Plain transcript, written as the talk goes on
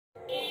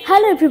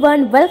Hello everyone,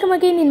 welcome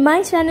again in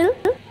my channel.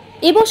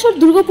 এবছর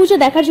দুর্গাপূজা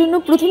দেখার জন্য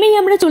প্রথমেই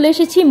আমরা চলে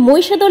এসেছি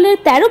মহিষাদলের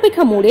 13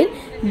 পেখা মোড়ের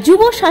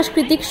যুব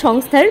সাংস্কৃতিক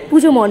সংস্থার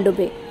পুজো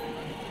মণ্ডপে।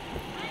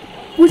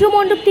 পুজো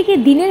মণ্ডপটিকে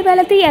দিনের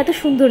বেলাতেই এত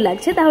সুন্দর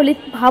লাগছে, তাহলে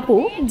ভাবো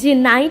যে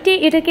নাইটে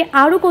এটাকে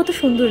আরো কত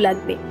সুন্দর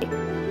লাগবে।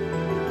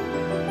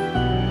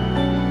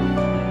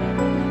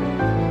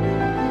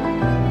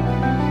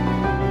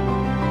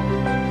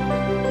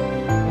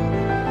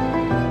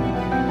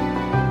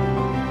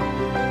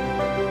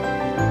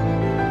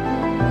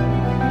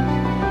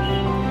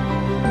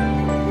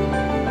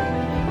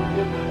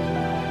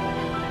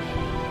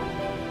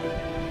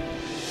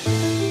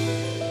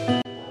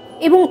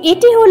 এবং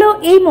এটি হলো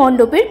এই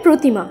মণ্ডপের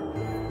প্রতিমা।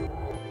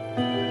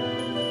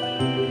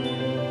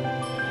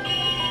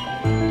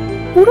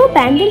 পুরো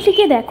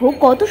প্যান্ডেলটিকে দেখো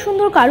কত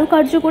সুন্দর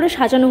কারুকার্য করে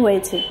সাজানো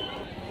হয়েছে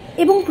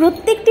এবং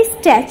প্রত্যেকটি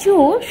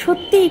স্ট্যাচুও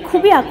সত্যিই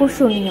খুবই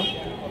আকর্ষণীয়।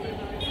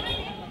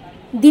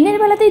 দিনের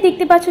বেলাতেই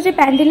দেখতে পাচ্ছ যে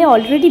প্যান্ডেলে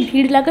অলরেডি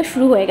ভিড় লাগা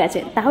শুরু হয়ে গেছে,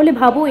 তাহলে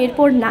ভাবো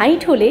এরপর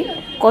নাইট হলে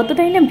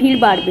কতটাই না ভিড়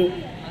বাড়বে।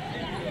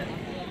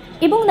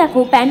 এবং দেখো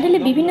প্যান্ডেলে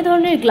বিভিন্ন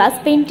ধরনের গ্লাস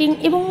পেইন্টিং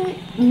এবং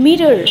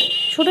মিরর,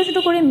 ছোট ছোট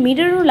করে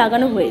মিররও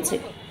লাগানো হয়েছে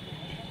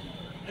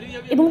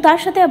এবং তার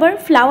সাথে আবার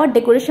ফ্লাওয়ার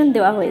ডেকোরেশন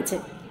দেওয়া হয়েছে।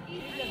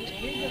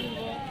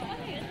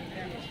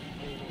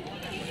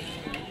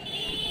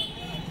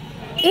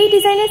 এই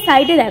ডিজাইনের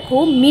সাইডে দেখো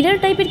মিরর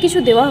টাইপের কিছু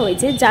দেওয়া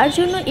হয়েছে, যার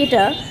জন্য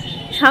এটা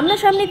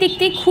সামনাসামনি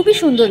দেখতে খুবই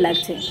সুন্দর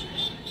লাগছে।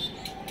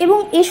 এবং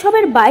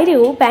এসবের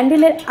বাইরেও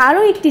প্যান্ডেলের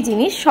আরও একটি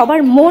জিনিস সবার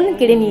মন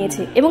কেড়ে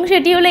নিয়েছে এবং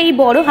সেটি হলো এই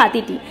বড়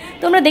হাতিটি।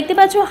 তোমরা দেখতে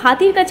পাচ্ছ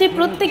হাতির কাছে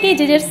প্রত্যেকেই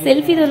যে যার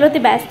সেলফি তোলাতে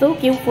ব্যস্ত,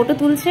 কেউ ফটো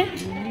তুলছে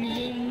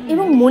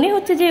এবং মনে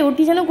হচ্ছে যে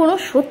ওটি যেন কোনো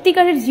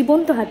সত্যিকারের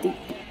জীবন্ত হাতি।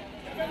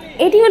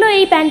 এটি হলো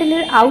এই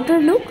প্যান্ডেলের আউটার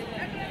লুক।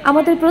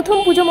 আমাদের প্রথম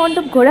পুজো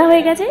মণ্ডপ ঘোরা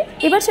হয়ে গেছে,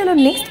 এবার চলো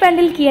নেক্সট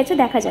প্যান্ডেল কি আছে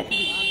দেখা যাক।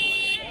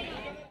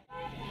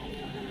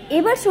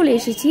 এবার চলে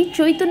এসেছি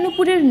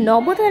চৈতন্যপুরের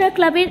নবতারা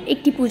ক্লাবের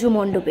একটি পুজো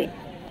মণ্ডপে।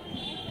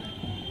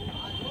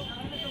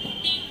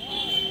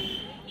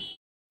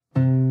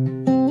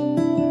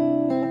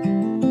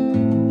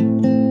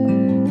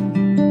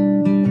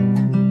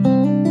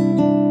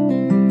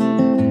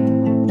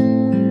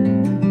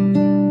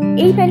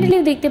 এই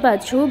প্যান্ডেলেও দেখতে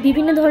পাচ্ছ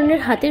বিভিন্ন ধরনের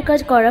হাতের কাজ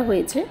করা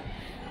হয়েছে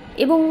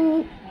এবং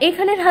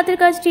এখানের হাতের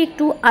কাজটি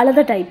একটু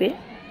আলাদা টাইপের।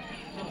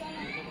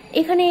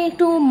 এখানে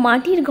একটু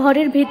মাটির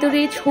ঘরের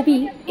ভেতরে ছবি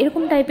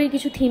এরকম টাইপের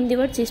কিছু থিম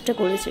দেওয়ার চেষ্টা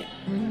করেছে।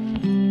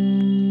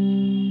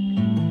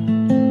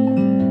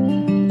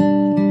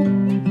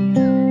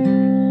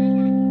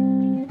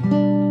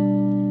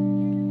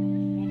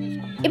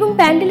 এবং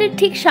প্যান্ডেলের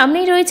ঠিক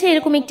সামনেই রয়েছে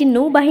এরকম একটি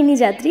নৌবাহিনী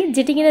যাত্রী,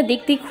 যেটি কিনা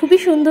দেখতে খুবই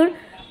সুন্দর।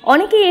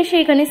 অনেকেই এসে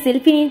এখানে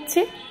সেলফি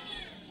নিচ্ছে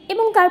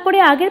এবং তারপরে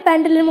আগের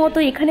প্যান্ডেলের মতো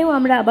এখানেও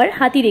আমরা আবার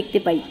হাতি দেখতে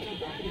পাই।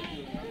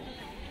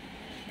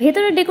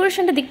 ভেতরের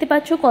ডেকোরেশনটা দেখতে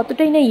পাচ্ছ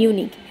কতটাই না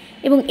ইউনিক।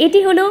 এবং এটি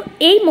হলো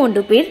এই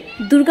মণ্ডপের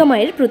দুর্গা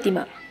মায়ের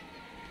প্রতিমা।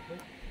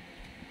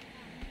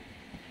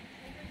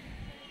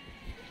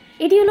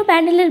 এটি হলো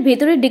প্যান্ডেলের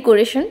ভেতরের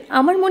ডেকোরেশন।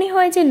 আমার মনে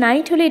হয় যে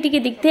নাইট হলে এটিকে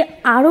দেখতে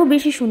আরও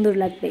বেশি সুন্দর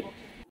লাগবে।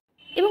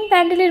 এবং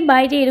প্যান্ডেলের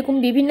বাইরে এরকম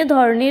বিভিন্ন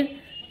ধরনের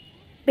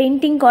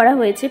পেন্টিং করা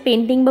হয়েছে,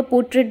 পেন্টিং বা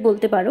পোর্ট্রেট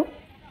বলতে পারো।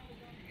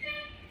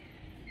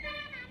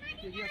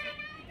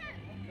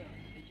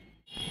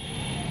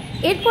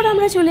 এরপর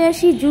আমরা চলে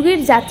আসি যুগের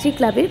যাত্রী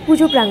ক্লাবের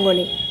পুজো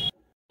প্রাঙ্গণে।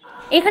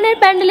 এখানের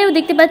প্যান্ডেলেও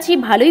দেখতে পাচ্ছি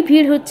ভালোই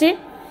ভিড় হচ্ছে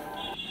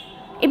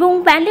এবং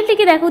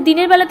প্যান্ডেলটিকে দেখো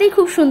দিনের বেলাতেই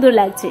খুব সুন্দর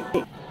লাগছে।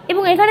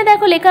 এবং এখানে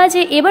দেখো লেখা আছে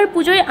এবার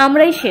পুজোয়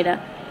আমরাই সেরা।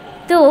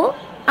 তো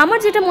আমার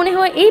যেটা মনে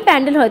হয় এই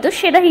প্যান্ডেল হয়তো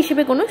সেরা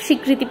হিসেবে কোনো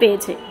স্বীকৃতি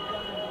পেয়েছে।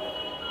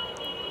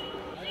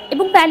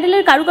 এবং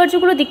প্যান্ডেলের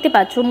কারুকার্যগুলো দেখতে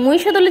পাচ্ছ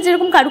মহিষাদলে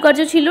যেরকম কারুকার্য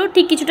ছিল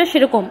ঠিক কিছুটা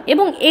সেরকম,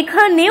 এবং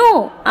এখানেও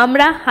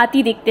আমরা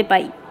হাতি দেখতে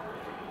পাই।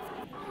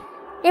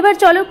 এবার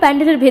চলো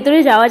প্যান্ডেলের ভেতরে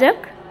যাওয়া যাক।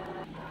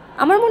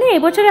 আমার মনে হয়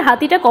এবছরে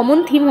হাতিটা কমন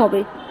থিম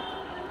হবে,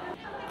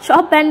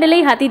 সব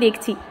প্যান্ডেলেই হাতি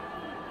দেখছি।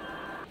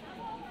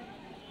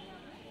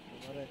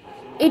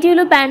 এটি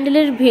হলো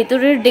প্যান্ডেলের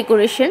ভেতরের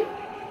ডেকোরেশন।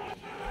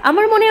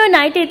 আমার মনে হয়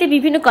নাইটে এতে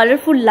বিভিন্ন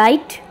কালারফুল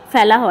লাইট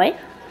ফেলা হয়।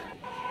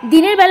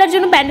 দিনের বেলার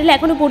জন্য প্যান্ডেলে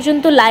এখনো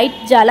পর্যন্ত লাইট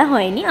জ্বালা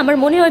হয়নি, আমার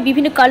মনে হয়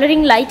বিভিন্ন কালারিং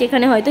লাইট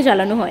এখানে হয়তো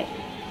জ্বালানো হয়।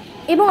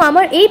 এবং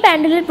আমার এই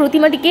প্যান্ডেলের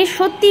প্রতিমাটিকে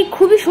সত্যি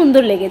খুবই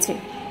সুন্দর লেগেছে।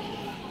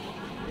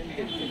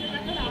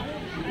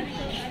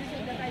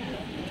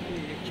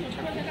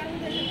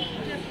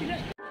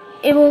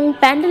 এবং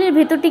প্যান্ডেলের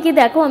ভেতরটিকে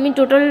দেখো, আমি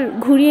টোটাল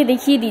ঘুরিয়ে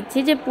দেখিয়ে দিচ্ছি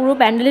যে পুরো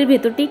প্যান্ডেলের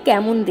ভেতরটি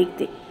কেমন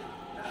দেখতে।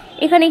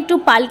 এখানে একটু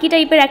পালকি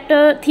টাইপের একটা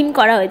থিম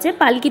করা হয়েছে,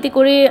 পালকিতে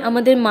করে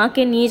আমাদের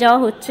মাকে নিয়ে যাওয়া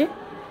হচ্ছে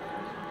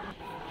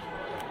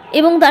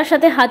এবং তার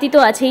সাথে হাতি তো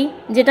আছেই,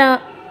 যেটা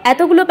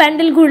এতগুলো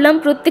প্যান্ডেল ঘুরলাম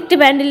প্রত্যেকটি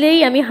প্যান্ডেলেই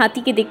আমি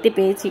হাতিকে দেখতে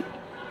পেয়েছি।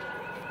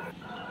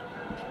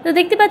 তো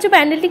দেখতে পাচ্ছ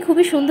প্যান্ডেলটি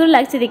খুবই সুন্দর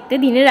লাগছে দেখতে,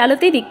 দিনের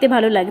আলোতেই দেখতে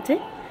ভালো লাগছে।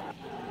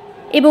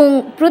 এবং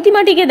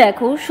প্রতিমাটিকে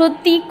দেখো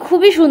সত্যি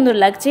খুবই সুন্দর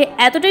লাগছে,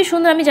 এতটাই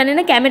সুন্দর আমি জানি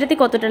না ক্যামেরাতে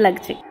কতটা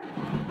লাগছে।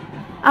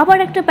 আবার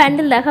একটা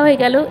প্যান্ডেল দেখা হয়ে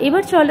গেল,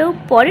 এবার চলো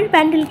পরের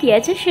প্যান্ডেল কি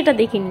আছে সেটা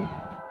দেখে নিই।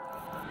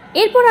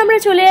 এরপর আমরা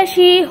চলে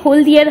আসি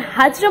হলদিয়ার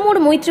হাজরামোর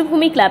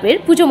মৈত্রভূমি ক্লাবের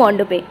পুজো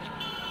মণ্ডপে।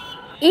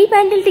 এই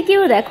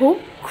প্যান্ডেলটিকেও দেখো,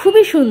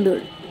 খুবই সুন্দর,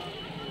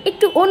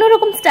 একটু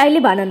অন্যরকম স্টাইলে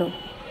বানানো।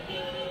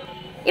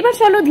 এবার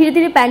চলো ধীরে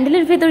ধীরে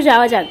প্যান্ডেলের ভেতর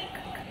যাওয়া যাক।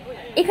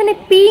 এখানে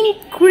পিঙ্ক,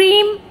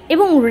 ক্রিম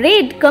এবং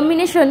রেড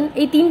কম্বিনেশন,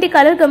 এই তিনটে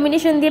কালার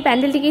কম্বিনেশন দিয়ে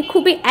প্যান্ডেলটিকে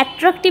খুবই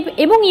অ্যাট্রাকটিভ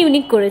এবং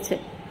ইউনিক করেছে।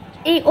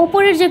 এই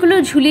ওপরের যেগুলো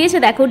ঝুলিয়েছে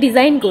দেখো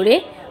ডিজাইন করে,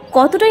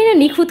 কতটাই না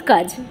নিখুঁত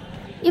কাজ।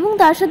 এবং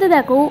তার সাথে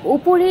দেখো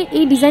ওপরে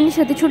এই ডিজাইনের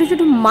সাথে ছোট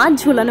ছোট মাছ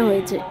ঝোলানো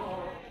হয়েছে,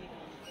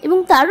 এবং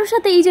তারও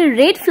সাথে এই যে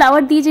রেড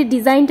ফ্লাওয়ার দিয়ে যে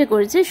ডিজাইনটা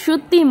করেছে,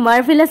 সত্যি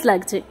মার্ভেলাস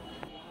লাগছে।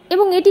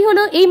 এবং এটি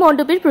হলো এই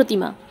মণ্ডপের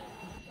প্রতিমা।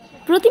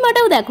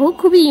 প্রতিমাটাও দেখো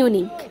খুবই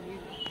ইউনিক।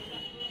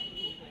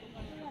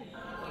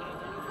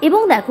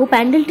 এবং দেখো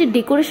প্যান্ডেলটির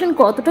ডেকোরেশন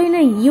কতটাই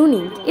না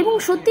ইউনিক এবং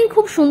সত্যিই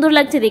খুব সুন্দর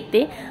লাগছে দেখতে।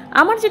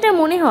 আমার যেটা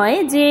মনে হয়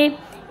যে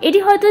এটি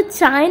হয়তো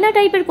চায়না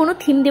টাইপের কোনো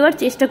থিম দেওয়ার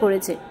চেষ্টা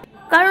করেছে,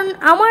 কারণ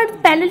আমার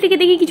প্যান্ডেলটিকে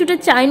দেখে কিছুটা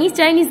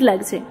চাইনিজ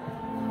লাগছে।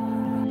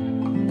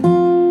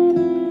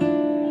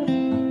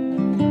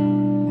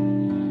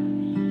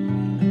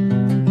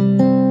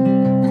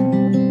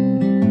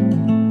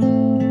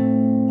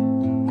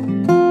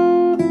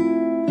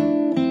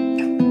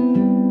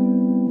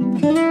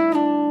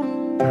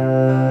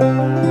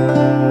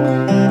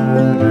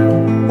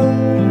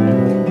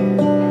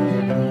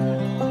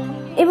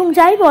 এবং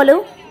যাই বলো,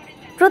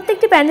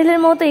 প্রত্যেকটি প্যান্ডেলের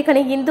মতো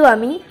এখানে কিন্তু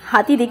আমি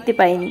হাতি দেখতে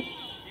পাইনি,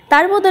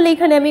 তার বদলে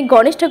এখানে আমি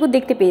গণেশ ঠাকুর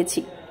দেখতে পেয়েছি।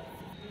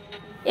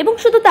 এবং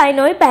শুধু তাই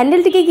নয়,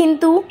 প্যান্ডেলটিকে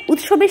কিন্তু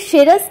উৎসবের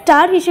সেরা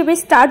স্টার হিসেবে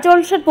স্টার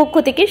জলসার পক্ষ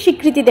থেকে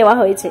স্বীকৃতি দেওয়া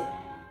হয়েছে।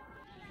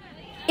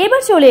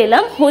 এবার চলে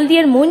এলাম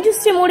হলদিয়ার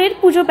মঞ্জুশ্রী মোড়ের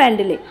পুজো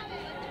প্যান্ডেলে।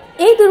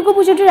 এই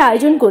দুর্গাপুজোটির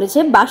আয়োজন করেছে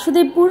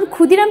বাসুদেবপুর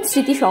ক্ষুদিরাম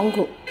স্মৃতি সংঘ।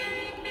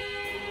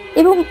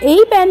 এবং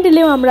এই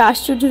প্যান্ডেলেও আমরা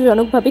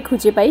আশ্চর্যজনকভাবে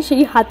খুঁজে পাই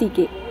সেই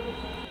হাতিকে।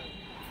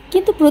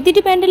 কিন্তু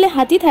প্রতিটি প্যান্ডেলে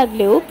হাতি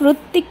থাকলেও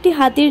প্রত্যেকটি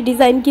হাতির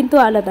ডিজাইন কিন্তু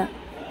আলাদা।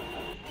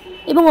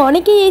 এবং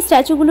অনেকেই এই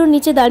স্ট্যাচুগুলোর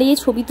নিচে দাঁড়িয়ে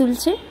ছবি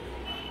তুলছে।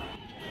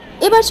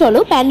 এবার চলো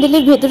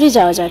প্যান্ডেলের ভেতরে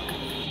যাওয়া যাক।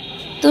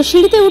 তো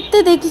সিঁড়িতে উঠতে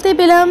দেখতে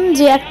পেলাম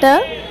যে একটা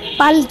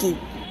পালকি।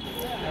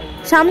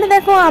 সামনে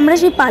দেখো আমরা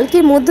সেই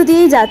পালকির মধ্য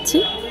দিয়েই যাচ্ছি।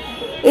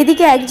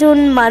 এদিকে একজন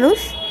মানুষ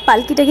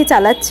পালকিটাকে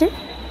চালাচ্ছে,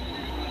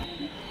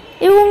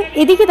 এবং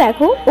এদিকে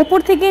দেখো ওপর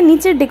থেকে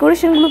নিচের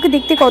ডেকোরেশনগুলোকে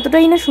দেখতে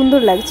কতটাই না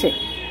সুন্দর লাগছে।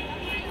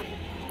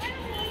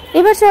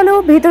 এবার চলো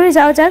ভেতরে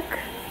যাওয়া যাক।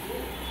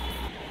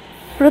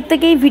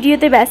 প্রত্যেকেই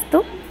ভিডিওতে ব্যস্ত।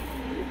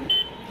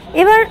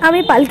 এবার আমি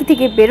পালকি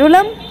থেকে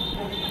বেরোলাম,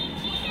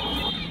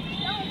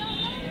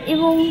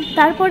 এবং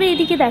তারপরে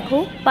এদিকে দেখো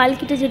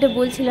পালকিটা, যেটা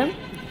বলছিলাম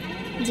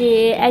যে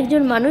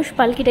একজন মানুষ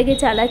পালকিটাকে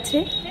চালাচ্ছে।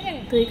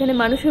 তো এখানে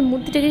মানুষের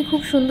মূর্তিটাকে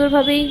খুব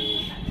সুন্দরভাবেই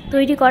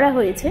তৈরি করা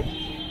হয়েছে,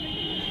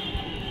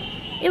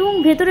 এবং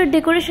ভেতরের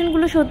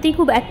ডেকোরেশনগুলো সত্যিই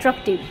খুব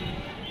অ্যাট্রাকটিভ।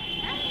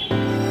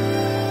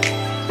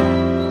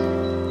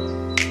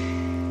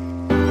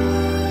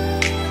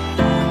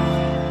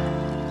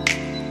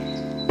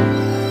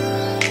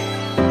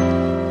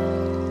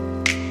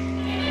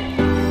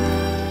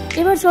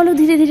 এবার চলো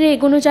ধীরে ধীরে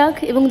এগোনো যাক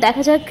এবং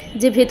দেখা যাক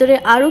যে ভেতরে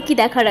আরও কি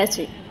দেখার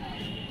আছে।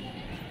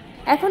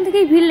 এখন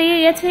থেকেই ভিড় লেগে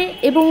গেছে,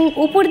 এবং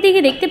ওপর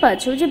দিকে দেখতে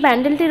পাচ্ছ যে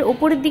প্যান্ডেলটির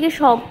ওপরের দিকে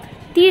সব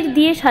তীর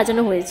দিয়ে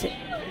সাজানো হয়েছে।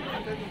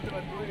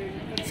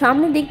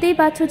 সামনে দেখতেই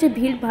পাচ্ছ যে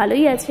ভিড়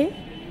ভালোই আছে।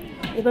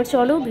 এবার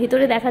চলো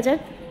ভেতরে দেখা যাক।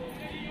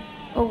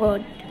 ও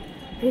গড,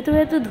 ভেতরে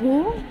এত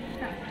ধুঁয়ো,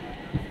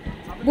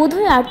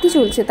 বোধহয় আরতি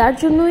চলছে তার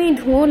জন্যই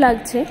ধুঁয়ো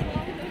লাগছে।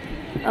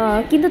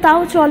 কিন্তু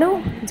তাও চলো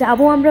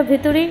যাবো আমরা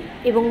ভেতরে,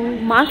 এবং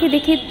মাকে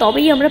দেখে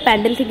তবেই আমরা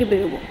প্যান্ডেল থেকে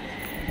বেরোবো।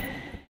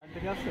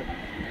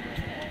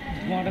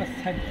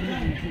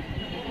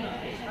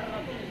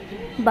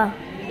 বাহ,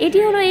 এটি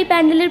হলো এই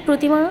প্যান্ডেলের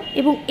প্রতিমা,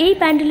 এবং এই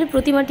প্যান্ডেলের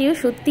প্রতিমাটিও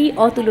সত্যিই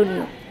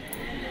অতুলনীয়।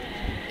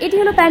 এটি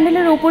হলো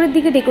প্যান্ডেলের ওপরের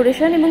দিকে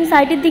ডেকোরেশন, এবং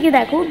সাইডের দিকে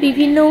দেখো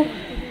বিভিন্ন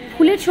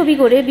ফুলের ছবি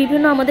করে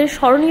বিভিন্ন আমাদের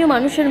স্মরণীয়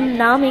মানুষের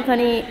নাম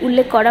এখানে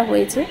উল্লেখ করা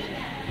হয়েছে,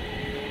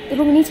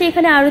 এবং নিচে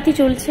এখানে আরতি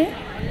চলছে।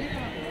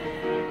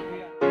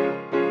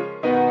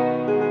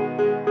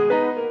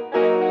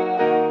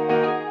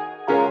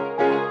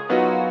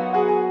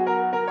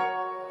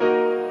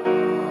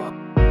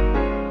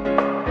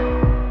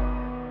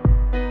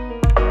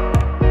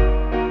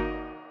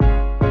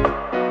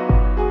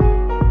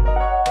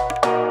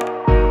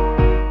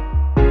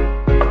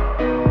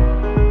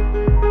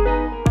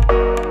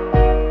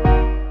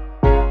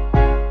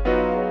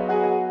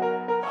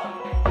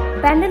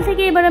 প্যান্ডেল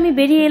থেকে এবার আমি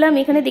বেরিয়ে এলাম।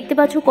 এখানে দেখতে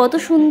পাচ্ছ কত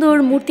সুন্দর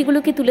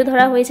মূর্তিগুলোকে তুলে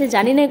ধরা হয়েছে।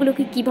 জানি না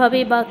এগুলোকে কিভাবে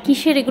বা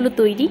কিসের এগুলো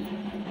তৈরি।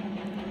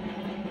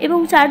 এবং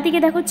চারদিকে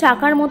দেখো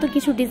চাকার মতো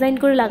কিছু ডিজাইন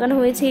করে লাগানো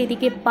হয়েছে,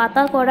 এদিকে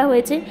পাতা করা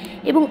হয়েছে।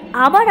 এবং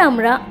আবার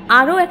আমরা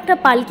আরও একটা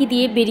পালকি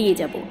দিয়ে বেরিয়ে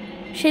যাব।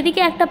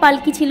 সেদিকে একটা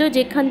পালকি ছিল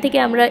যেখান থেকে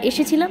আমরা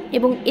এসেছিলাম,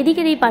 এবং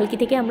এদিকের এই পালকি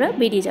থেকে আমরা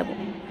বেরিয়ে যাব।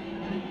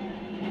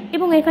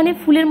 এবং এখানে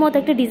ফুলের মতো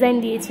একটা ডিজাইন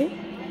দিয়েছে।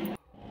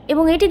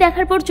 এবং এটি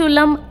দেখার পর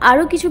চললাম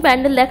আরও কিছু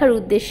প্যান্ডেল দেখার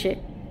উদ্দেশ্যে।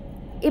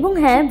 এবং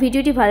হ্যাঁ,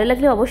 ভিডিওটি ভালো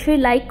লাগলে অবশ্যই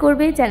লাইক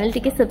করবে,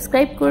 চ্যানেলটিকে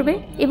সাবস্ক্রাইব করবে,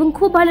 এবং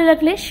খুব ভালো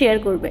লাগলে শেয়ার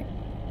করবে।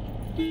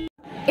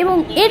 এবং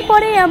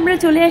এরপরে আমরা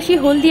চলে আসি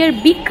হলদিয়ার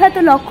বিখ্যাত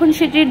লক্ষণ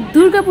শেঠের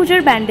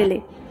দুর্গাপূজার প্যান্ডেলে।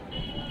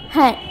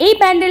 হ্যাঁ, এই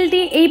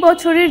প্যান্ডেলটি এই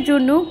বছরের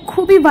জন্য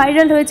খুবই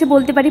ভাইরাল হয়েছে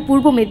বলতে পারি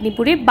পূর্ব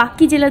মেদিনীপুরে,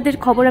 বাকি জেলাদের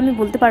খবর আমি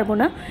বলতে পারবো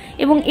না।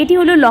 এবং এটি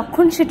হলো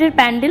লক্ষণ শেঠের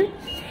প্যান্ডেল।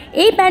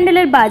 এই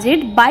প্যান্ডেলের বাজেট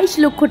 22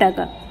 লক্ষ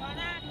টাকা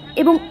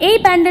এবং এই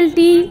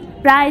প্যান্ডেলটি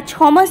প্রায়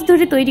 6 মাস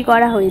ধরে তৈরি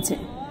করা হয়েছে।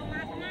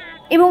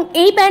 এবং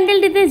এই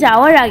প্যান্ডেলটিতে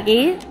যাওয়ার আগে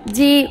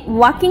যে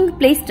ওয়াকিং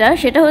প্লেসটা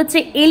সেটা হচ্ছে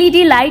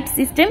এলইডি লাইট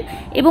সিস্টেম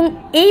এবং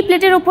এই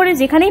প্লেটের ওপরে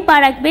যেখানেই পা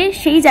রাখবে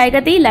সেই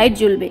জায়গাতেই লাইট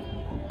জ্বলবে।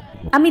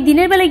 আমি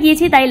দিনের বেলা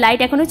গিয়েছি তাই লাইট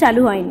এখনো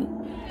চালু হয়নি।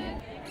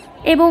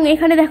 এবং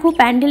এখানে দেখো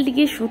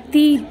প্যান্ডেলটিকে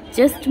সত্যি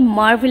জাস্ট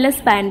মার্ভেলাস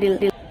প্যান্ডেল।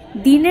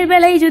 দিনের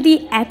বেলায় যদি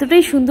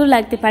এতটাই সুন্দর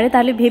লাগতে পারে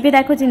তাহলে ভেবে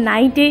দেখো যে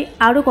নাইটে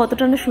আরও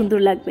কতটা না সুন্দর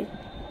লাগবে।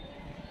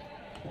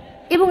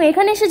 এবং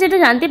এখানে এসে যেটা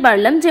জানতে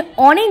পারলাম যে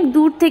অনেক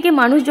দূর থেকে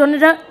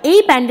মানুষজনেরা এই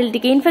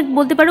প্যান্ডেলটিকে, ইনফ্যাক্ট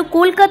বলতে পারো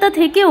কলকাতা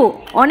থেকেও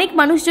অনেক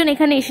মানুষজন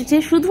এখানে এসেছে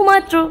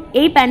শুধুমাত্র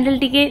এই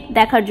প্যান্ডেলটিকে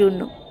দেখার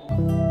জন্য।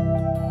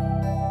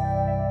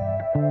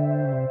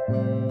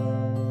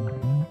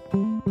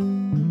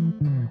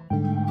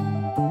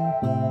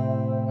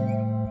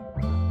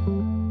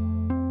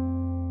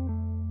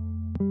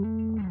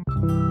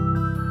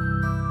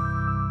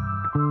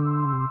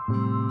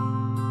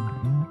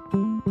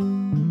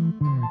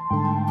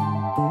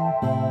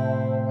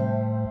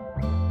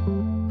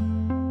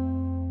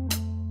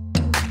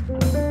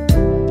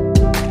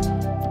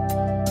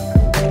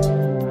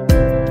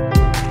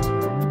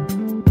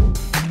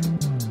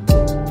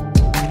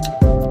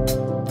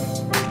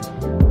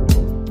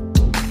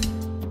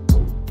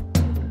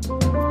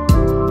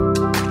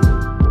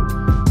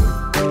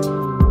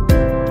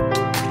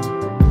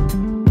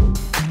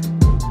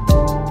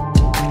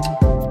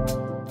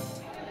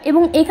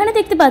 এবং এখানে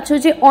দেখতে পাচ্ছ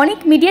যে অনেক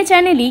মিডিয়া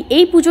চ্যানেলই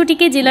এই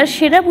পুজোটিকে জেলার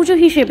সেরা পুজো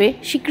হিসেবে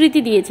স্বীকৃতি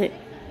দিয়েছে।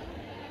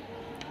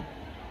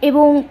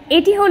 এবং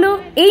এটি হলো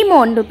এই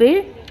মণ্ডপের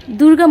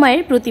দুর্গা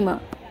মায়ের প্রতিমা।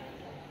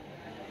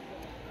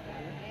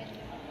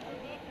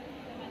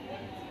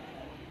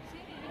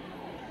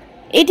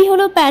 এটি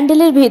হলো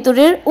প্যান্ডেলের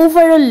ভেতরের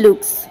ওভারঅল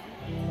লুকস।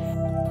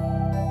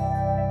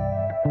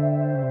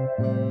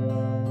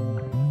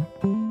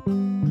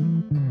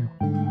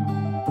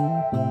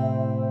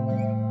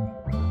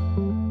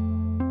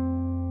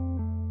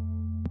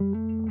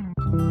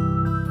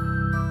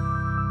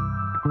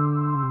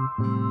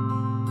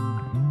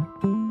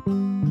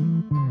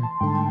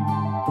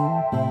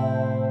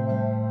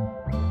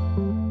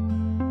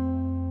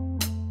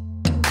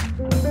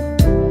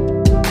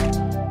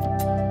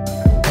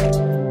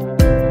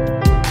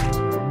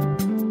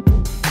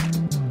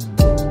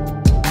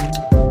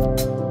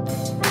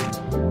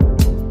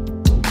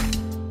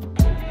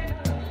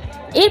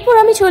 এরপর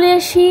আমি চলে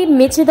আসি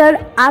মেচেদার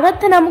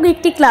আরাধ্যা নামক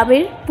একটি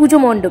ক্লাবের পুজো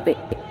মণ্ডপে।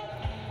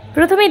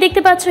 প্রথমেই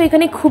দেখতে পাচ্ছ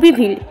এখানে খুবই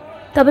ভিড়,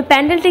 তবে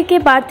প্যান্ডেলটিকে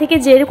বার থেকে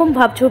যেরকম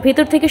ভাবছো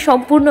ভেতর থেকে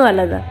সম্পূর্ণ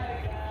আলাদা।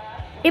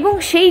 এবং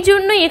সেই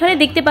জন্যই এখানে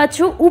দেখতে পাচ্ছ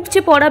উপচে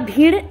পড়া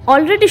ভিড়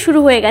অলরেডি শুরু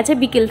হয়ে গেছে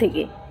বিকেল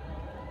থেকে।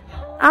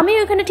 আমিও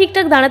এখানে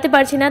ঠিকঠাক দাঁড়াতে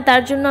পারছি না,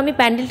 তার জন্য আমি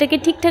প্যান্ডেলটাকে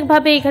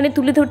ঠিকঠাকভাবে এখানে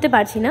তুলে ধরতে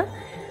পারছি না,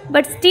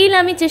 বাট স্টিল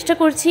আমি চেষ্টা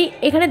করছি।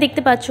 এখানে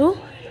দেখতে পাচ্ছ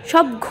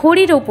সব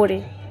ঘড়ির ওপরে,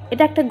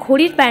 এটা একটা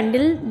ঘড়ির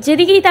প্যান্ডেল,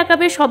 যেদিকেই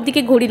তাকাবে সব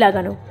দিকে ঘড়ি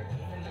লাগানো।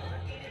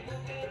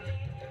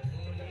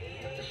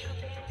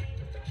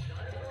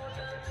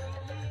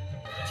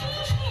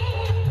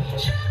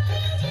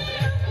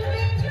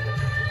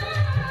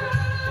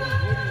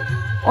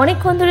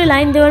 অনেকক্ষণ ধরে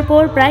লাইন দেওয়ার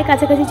পর প্রায়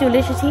কাছাকাছি চলে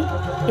এসেছি।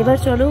 এবার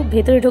চলো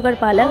ভেতরে ঢোকার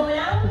পালা।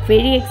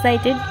 ভেরি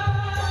এক্সাইটেড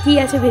কি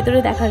আছে ভেতরে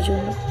দেখার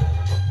জন্য।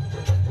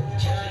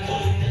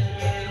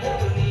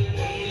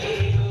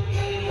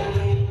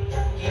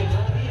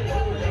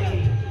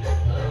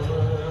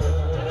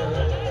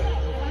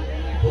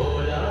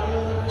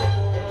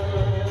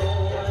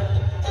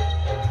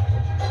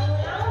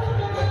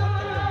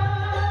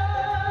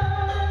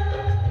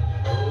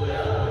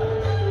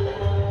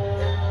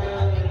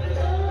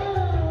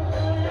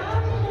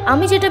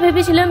 আমি যেটা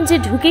ভেবেছিলাম যে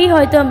ঢুকেই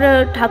হয়তো আমরা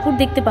ঠাকুর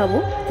দেখতে পাবো,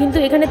 কিন্তু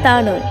এখানে তা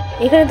নয়।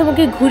 এখানে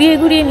তোমাকে ঘুরিয়ে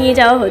ঘুরিয়ে নিয়ে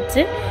যাওয়া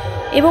হচ্ছে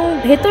এবং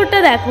ভেতরটা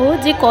দেখো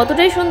যে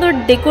কতটাই সুন্দর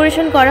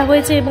ডেকোরেশন করা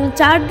হয়েছে এবং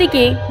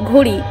চারদিকে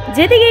ঘড়ি,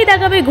 যেদিকেই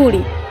তাকাবে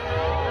ঘড়ি।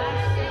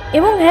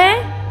 এবং হ্যাঁ,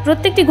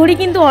 প্রত্যেকটি ঘড়ি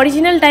কিন্তু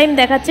অরিজিনাল টাইম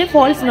দেখাচ্ছে,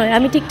 ফলস নয়,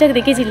 আমি ঠিকঠাক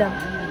দেখেছিলাম।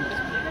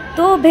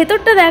 তো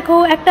ভেতরটা দেখো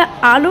একটা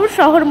আলোর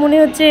শহর মনে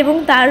হচ্ছে এবং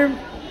তার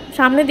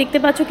সামনে দেখতে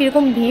পাচ্ছ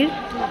কীরকম ভিড়।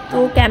 তো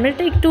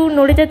ক্যামেরাটা একটু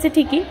নড়ে যাচ্ছে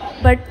ঠিকই,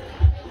 but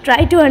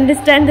try to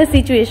understand the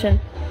situation.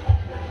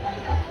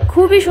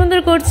 খুবই সুন্দর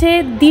করছে।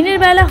 দিনের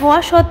বেলা হওয়া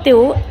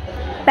সত্ত্বেও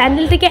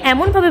প্যান্ডেলটিকে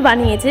এমনভাবে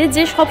বানিয়েছে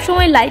যে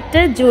সবসময়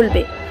লাইটটা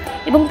জ্বলবে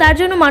এবং তার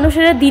জন্য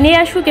মানুষেরা দিনে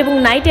আসুক এবং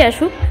নাইটে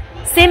আসুক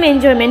সেম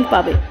এনজয়মেন্ট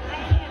পাবে।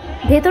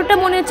 ভেতরটা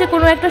মনে হচ্ছে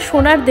কোনো একটা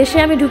সোনার দেশে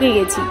আমি ঢুকে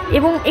গেছি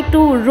এবং একটু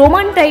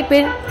রোমান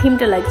টাইপের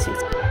থিমটা লাগছে।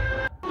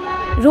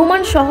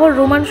 রোমান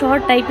শহর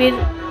টাইপের,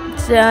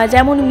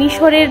 যেমন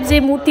মিশরের যে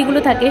মূর্তিগুলো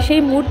থাকে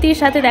সেই মূর্তির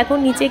সাথে দেখো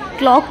নিচে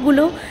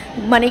ক্লকগুলো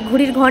মানে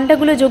ঘড়ির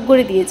ঘন্টাগুলো যোগ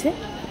করে দিয়েছে।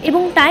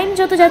 এবং টাইম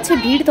যত যাচ্ছে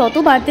ভিড় তত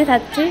বাড়তে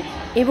থাকছে।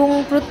 এবং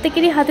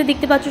প্রত্যেকেরই হাতে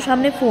দেখতে পাচ্ছ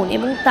সামনে ফোন,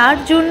 এবং তার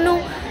জন্য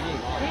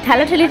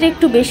ঠেলাঠেলিটা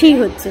একটু বেশিই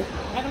হচ্ছে,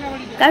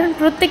 কারণ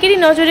প্রত্যেকেরই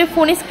নজরে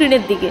ফোনের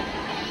স্ক্রিনের দিকে।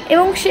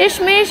 এবং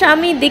শেষমেশ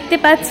আমি দেখতে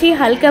পাচ্ছি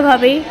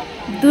হালকাভাবে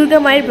দুর্গা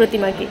মায়ের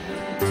প্রতিমাকে।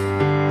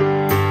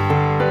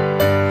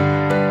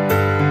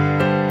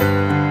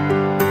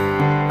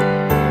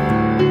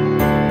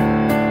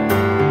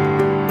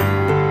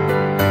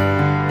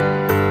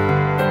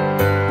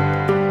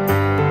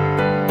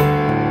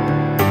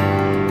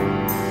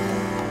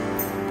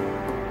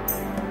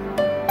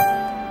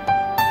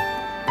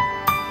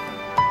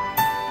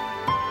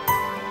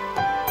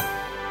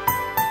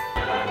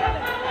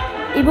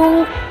 এবং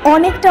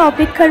অনেকটা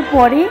অপেক্ষার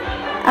পরে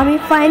আমি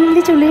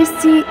ফাইনালি চলে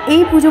এসেছি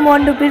এই পুজো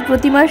মণ্ডপের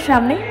প্রতিমার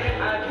সামনে।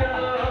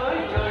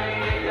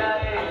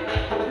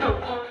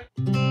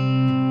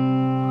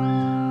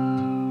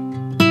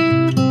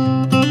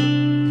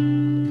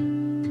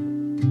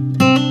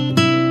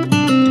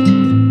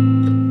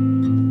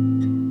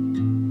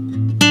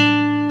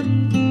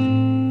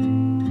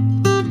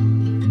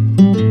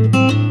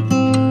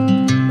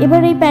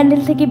 এবার এই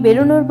প্যান্ডেল থেকে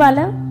বেরোনোর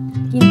পালা,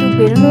 কিন্তু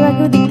বেরোনোর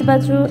আগেও দেখতে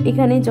পাচ্ছ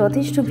এখানে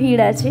যথেষ্ট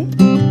ভিড় আছে।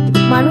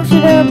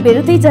 মানুষেরা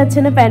বেরোতেই চাচ্ছে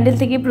না প্যান্ডেল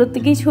থেকে,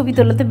 প্রত্যেকেই ছবি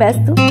তোলাতে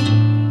ব্যস্ত,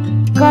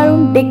 কারণ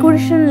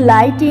ডেকোরেশন,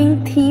 লাইটিং,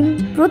 থিম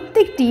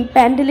প্রত্যেকটি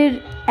প্যান্ডেলের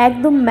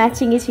একদম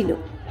ম্যাচিংয়ে ছিল।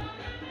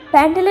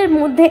 প্যান্ডেলের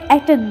মধ্যে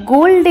একটা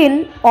গোল্ডেন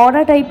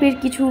অরা টাইপের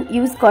কিছু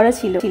ইউজ করা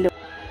ছিল।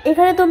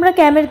 এখানে তোমরা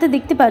ক্যামেরাতে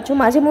দেখতে পাচ্ছ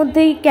মাঝে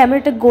মধ্যেই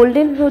ক্যামেরাটা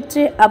গোল্ডেন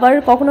হচ্ছে, আবার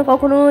কখনো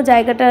কখনো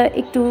জায়গাটা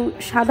একটু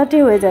সাদাটে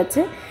হয়ে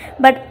যাচ্ছে,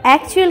 বাট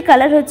অ্যাকচুয়াল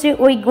কালার হচ্ছে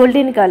ওই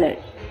গোল্ডেন কালার।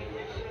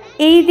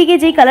 এই দিকে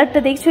যেই কালারটা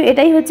দেখছো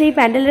এটাই হচ্ছে এই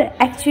প্যান্ডেলের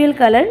অ্যাকচুয়াল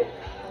কালার।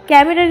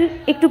 ক্যামেরার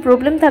একটু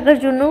প্রবলেম থাকার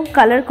জন্য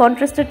কালার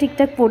কন্ট্রাস্টটা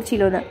ঠিকঠাক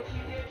পড়ছিল না।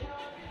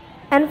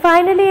 অ্যান্ড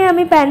ফাইনালি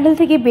আমি প্যান্ডেল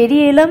থেকে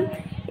বেরিয়ে এলাম,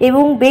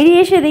 এবং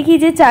বেরিয়ে এসে দেখি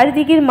যে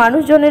চারিদিকের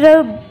মানুষজনেরা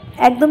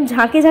একদম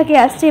ঝাঁকে ঝাঁকে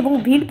আসছে এবং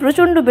ভিড়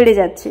প্রচণ্ড বেড়ে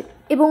যাচ্ছে।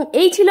 এবং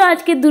এই ছিল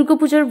আজকের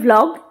দুর্গাপুজোর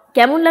ভ্লগ।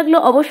 কেমন লাগলো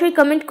অবশ্যই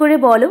কমেন্ট করে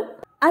বলো।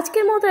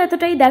 আজকের মতো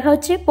এতটাই, দেখা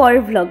হচ্ছে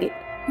পরের ভ্লগে।